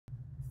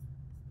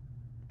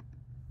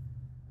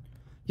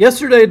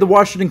Yesterday, the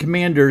Washington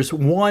Commanders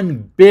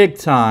won big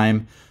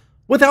time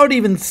without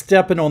even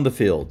stepping on the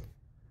field.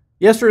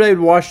 Yesterday,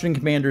 the Washington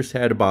Commanders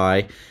had a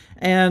bye,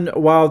 and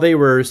while they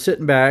were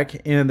sitting back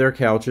in their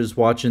couches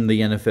watching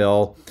the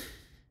NFL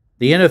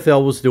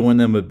was doing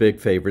them a big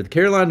favor. The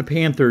Carolina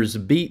Panthers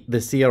beat the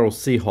Seattle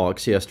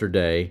Seahawks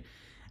yesterday,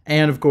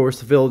 and of course,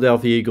 the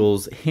Philadelphia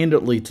Eagles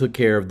handily took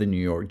care of the New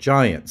York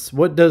Giants.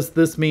 What does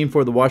this mean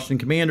for the Washington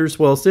Commanders?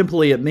 Well,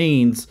 simply it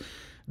means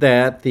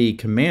that the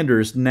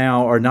Commanders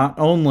now are not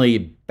only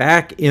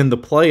back in the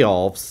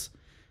playoffs,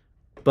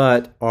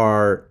 but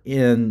are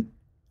in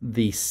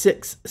the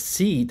sixth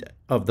seed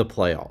of the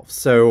playoffs.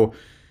 So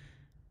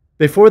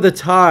before the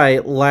tie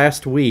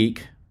last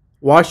week,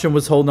 Washington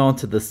was holding on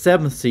to the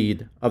seventh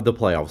seed of the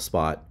playoff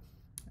spot.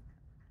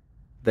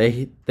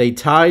 They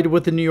tied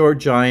with the New York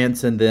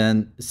Giants, and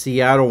then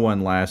Seattle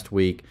won last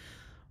week,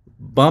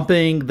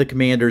 bumping the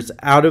Commanders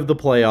out of the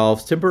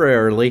playoffs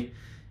temporarily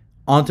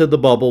onto the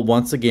bubble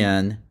once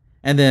again.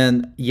 And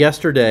then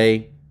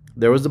yesterday,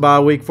 there was a bye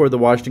week for the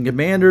Washington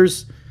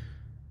Commanders.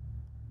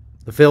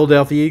 The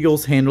Philadelphia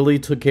Eagles handily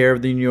took care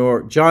of the New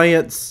York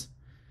Giants.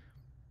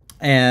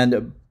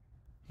 And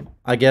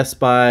I guess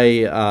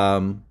by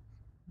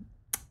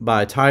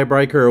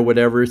tiebreaker or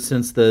whatever,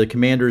 since the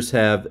Commanders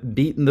have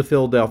beaten the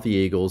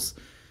Philadelphia Eagles,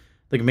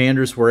 the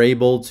Commanders were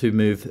able to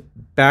move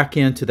back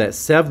into that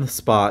seventh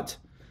spot,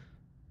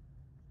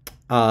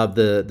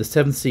 the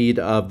seventh seed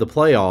of the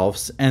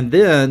playoffs. And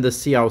then the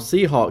Seattle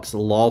Seahawks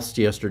lost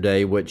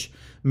yesterday, which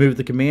moved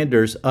the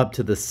Commanders up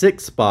to the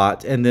sixth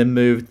spot, and then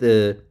moved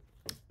the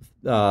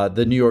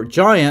New York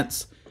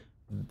Giants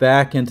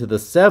back into the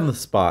seventh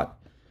spot.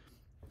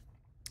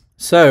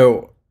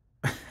 So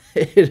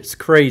it's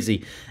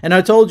crazy. And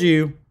I told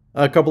you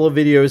a couple of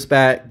videos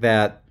back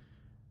that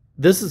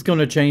this is going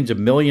to change a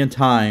million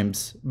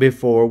times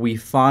before we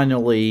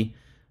finally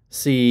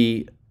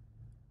see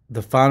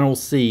the final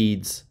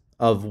seeds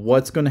of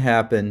what's going to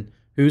happen,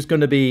 who's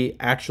going to be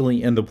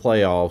actually in the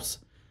playoffs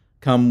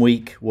come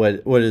week,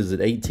 what is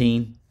it,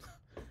 18?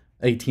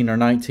 18 or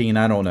 19,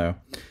 I don't know.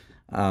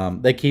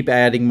 They keep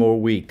adding more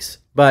weeks.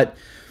 But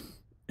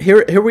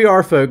here we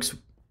are, folks.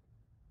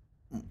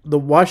 The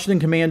Washington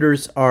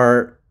Commanders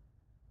are,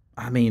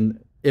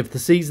 if the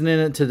season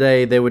ended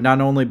today, they would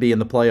not only be in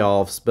the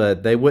playoffs,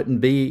 but they wouldn't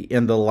be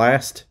in the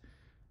last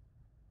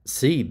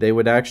seed. They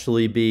would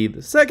actually be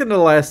the second to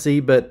last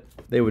seed, but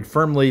they would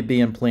firmly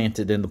be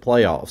implanted in the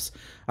playoffs.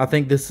 I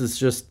think this is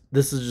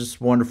just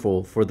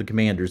wonderful for the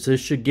Commanders. This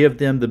should give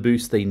them the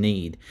boost they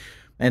need.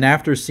 And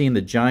after seeing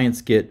the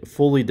Giants get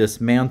fully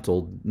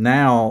dismantled,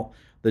 now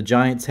the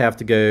Giants have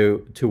to go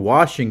to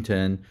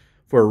Washington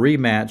for a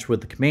rematch with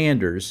the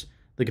Commanders.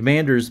 The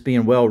Commanders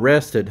being well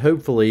rested,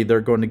 hopefully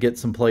they're going to get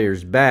some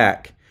players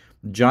back.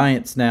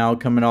 Giants now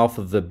coming off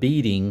of the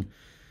beating.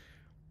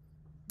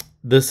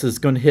 This is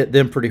going to hit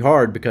them pretty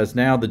hard because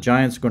now the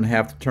Giants are going to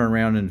have to turn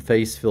around and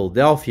face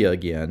Philadelphia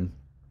again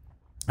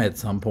at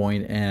some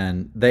point,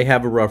 and they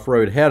have a rough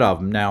road ahead of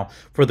them. Now,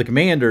 for the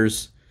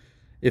Commanders,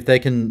 if they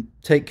can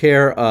take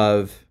care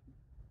of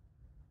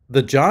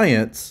the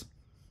Giants,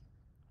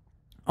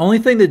 only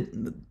thing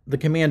that the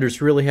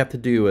Commanders really have to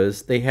do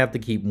is they have to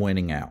keep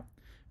winning out.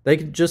 They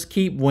can just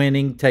keep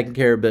winning, taking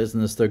care of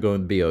business, they're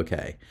going to be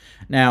okay.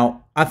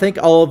 Now, I think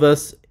all of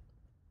us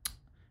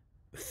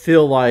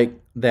feel like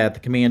that the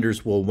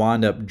Commanders will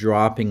wind up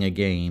dropping a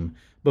game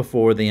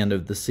before the end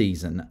of the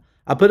season.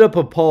 I put up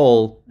a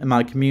poll in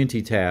my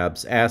community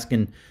tabs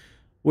asking,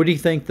 what do you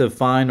think the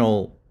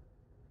final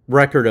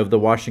record of the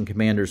Washington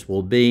Commanders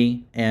will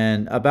be?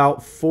 And about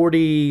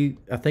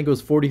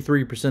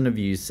 43% of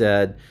you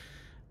said,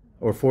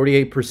 or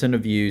 48%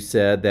 of you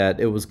said that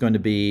it was going to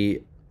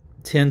be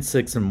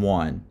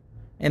 10-6-1.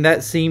 And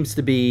that seems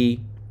to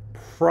be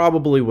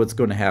probably what's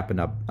going to happen,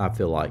 I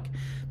feel like.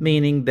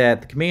 Meaning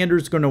that the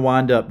Commanders are going to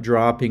wind up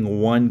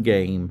dropping one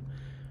game.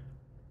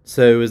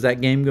 So is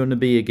that game going to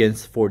be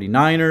against the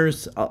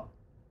 49ers?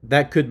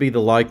 That could be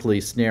the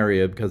likely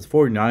scenario because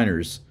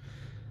 49ers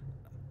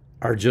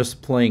are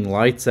just playing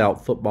lights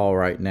out football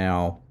right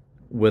now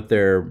with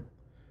their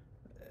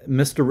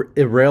Mr.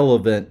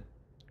 Irrelevant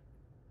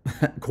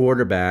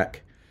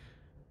quarterback.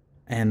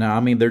 And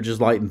they're just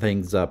lighting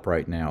things up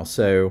right now.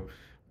 So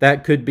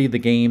that could be the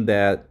game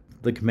that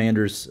the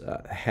Commanders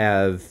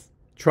have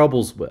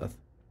troubles with.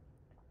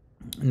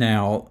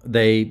 Now,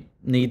 they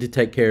need to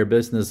take care of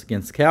business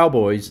against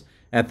Cowboys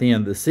at the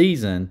end of the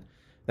season.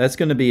 That's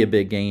going to be a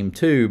big game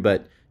too,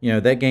 but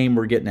that game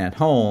we're getting at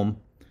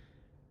home,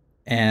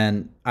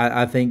 and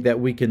I think that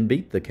we can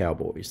beat the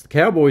Cowboys. The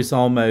Cowboys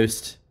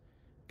almost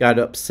got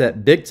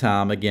upset big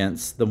time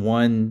against the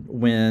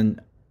one-win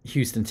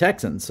Houston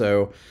Texans,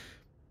 so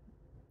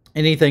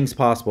anything's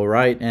possible,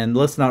 right? And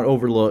let's not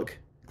overlook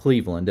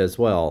Cleveland as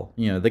well.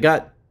 They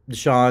got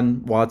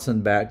Deshaun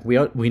Watson back.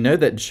 We know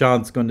that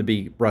Deshaun's going to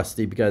be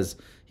rusty because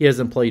he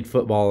hasn't played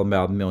football in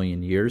about a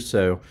million years.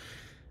 So,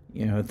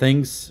 we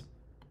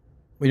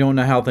don't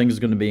know how things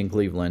are going to be in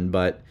Cleveland,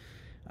 but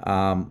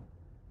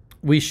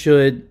we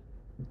should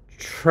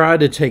try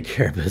to take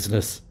care of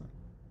business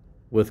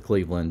with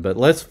Cleveland. But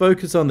let's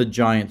focus on the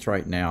Giants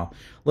right now.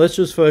 Let's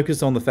just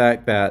focus on the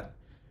fact that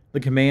the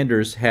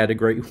Commanders had a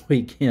great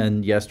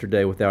weekend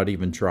yesterday without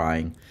even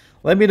trying.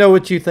 Let me know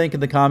what you think in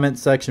the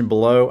comments section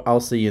below. I'll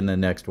see you in the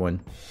next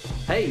one.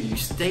 Hey, you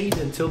stayed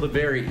until the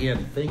very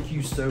end. Thank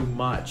you so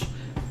much.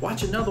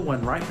 Watch another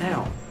one right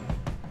now.